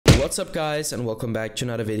What's up guys, and welcome back to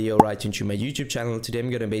another video right into my YouTube channel. Today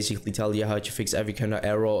I'm gonna basically tell you how to fix every kind of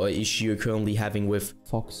error or issue you're currently having with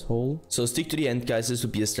Foxhole. So stick to the end guys, this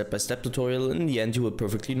will be a step-by-step tutorial. In the end you will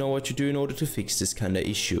perfectly know what to do in order to fix this kind of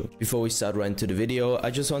issue. Before we start right into the video,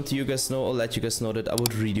 I just want to let you guys know that I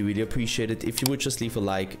would really appreciate it if you would just leave a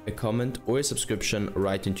like, a comment or a subscription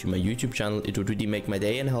right into my YouTube channel. It would really make my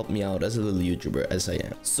day and help me out as a little YouTuber as I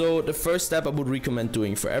am. So the first step I would recommend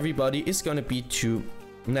doing for everybody is gonna be to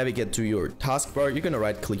navigate to your taskbar. You're gonna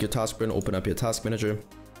right click your taskbar and open up your task manager.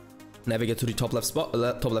 Navigate to the top left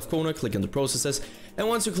corner, click on the processes, and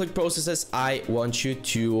once you click processes, I want you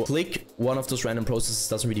to click one of those random processes.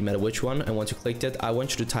 Doesn't really matter which one. And once you click that, I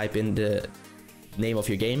want you to type in the name of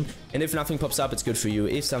your game, and if nothing pops up, it's good for you.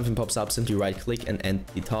 If something pops up, simply right click and end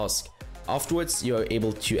the task. Afterwards, you're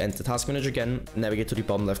able to enter the task manager again, navigate to the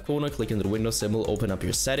bottom left corner, click into the Windows symbol, open up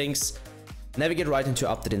your settings. Navigate right into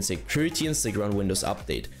Update and Security and stick around Windows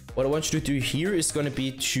Update. What I want you to do here is going to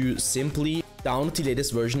be to simply download the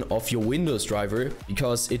latest version of your Windows driver,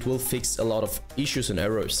 because it will fix a lot of issues and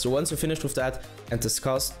errors. So once you're finished with that, enter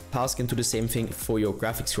task and do the same thing for your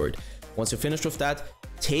graphics card. Once you're finished with that,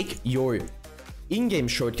 take your in-game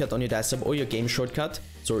shortcut on your desktop or your game shortcut,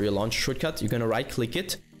 so your launch shortcut, you're going to right click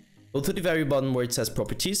it. Go to the very bottom where it says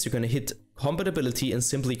properties, you're going to hit compatibility and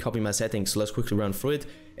simply copy my settings. So let's quickly run through it.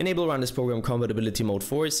 Enable run this program compatibility mode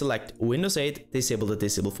 4, select Windows 8,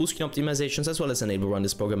 disable full screen optimizations, as well as enable run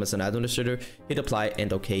this program as an administrator, hit apply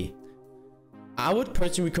and OK. I would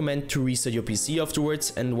personally recommend to reset your PC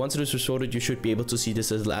afterwards, and once it is restored, you should be able to see this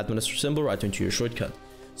little administrator symbol right into your shortcut.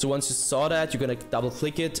 So once you saw that, you're gonna double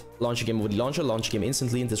click it, launch a game with the launch game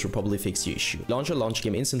instantly, and this will probably fix the issue. Launch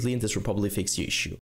game instantly, and this will probably fix the issue.